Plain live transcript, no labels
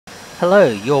Hello,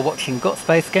 you're watching Got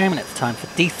Space Game and it's time for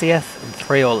DCS in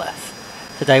 3 or less.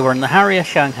 Today we're in the Harrier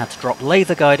showing how to drop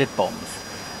laser-guided bombs.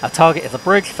 Our target is a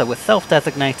bridge, so we're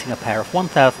self-designating a pair of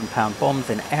 1,000-pound bombs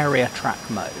in area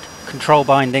track mode. Control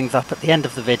bindings up at the end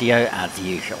of the video as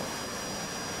usual.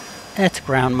 Air to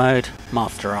ground mode,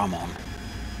 master arm on.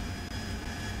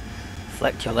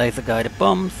 Select your laser-guided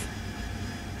bombs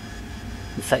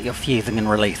and set your fusing and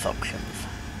release options.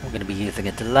 We're going to be using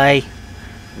a delay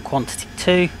and quantity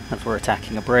 2 as we're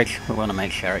attacking a bridge. We want to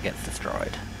make sure it gets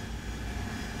destroyed.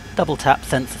 Double tap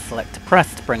sensor selector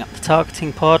press to bring up the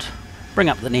targeting pod, bring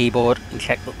up the kneeboard and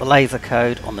check that the laser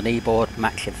code on the kneeboard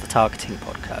matches the targeting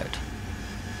pod code.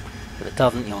 If it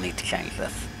doesn't, you'll need to change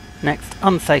this. Next,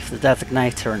 unsafe the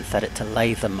designator and set it to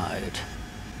laser mode.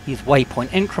 Use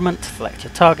waypoint increment to select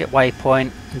your target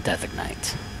waypoint and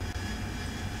designate.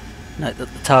 Note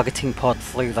that the targeting pod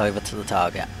flew over to the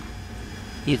target.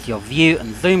 Use your view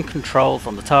and zoom controls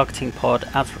on the targeting pod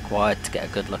as required to get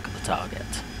a good look at the target.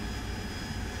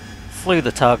 Flew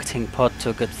the targeting pod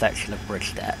to a good section of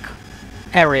bridge deck.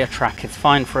 Area track is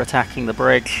fine for attacking the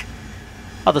bridge.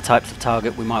 Other types of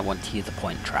target we might want to use a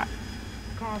point track.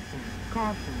 Caution.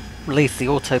 Release the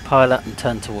autopilot and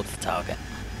turn towards the target.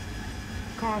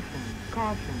 Caution.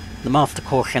 The master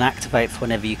caution activates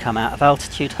whenever you come out of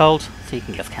altitude hold, so you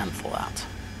can just cancel that.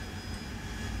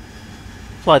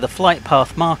 Fly the flight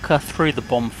path marker through the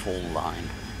bomb fall line.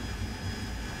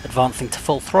 Advancing to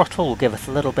full throttle will give us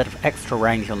a little bit of extra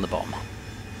range on the bomb.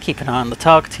 Keep an eye on the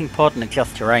targeting pod and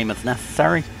adjust your aim as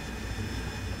necessary.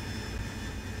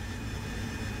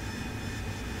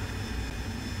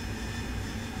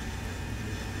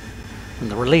 When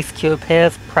the release cue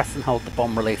appears, press and hold the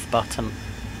bomb release button.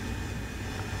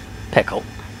 Pickle.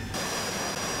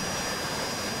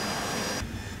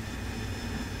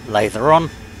 Laser on.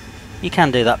 You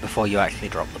can do that before you actually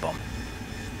drop the bomb.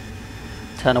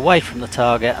 Turn away from the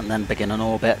target and then begin an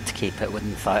orbit to keep it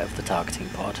within sight of the targeting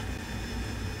pod.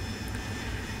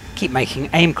 Keep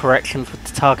making aim corrections with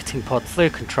the targeting pod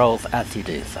through controls as you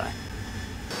do so.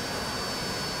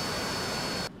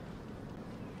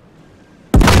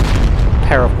 A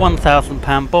pair of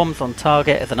 1,000-pound bombs on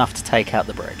target is enough to take out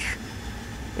the bridge.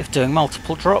 If doing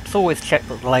multiple drops, always check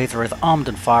that the laser is armed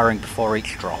and firing before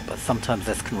each drop, as sometimes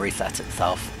this can reset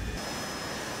itself.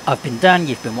 I've been Dan,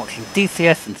 you've been watching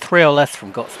DCS in 3 or less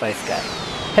from Got Space Game.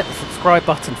 Hit the subscribe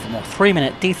button for more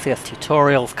 3-minute DCS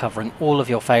tutorials covering all of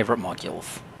your favourite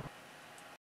modules.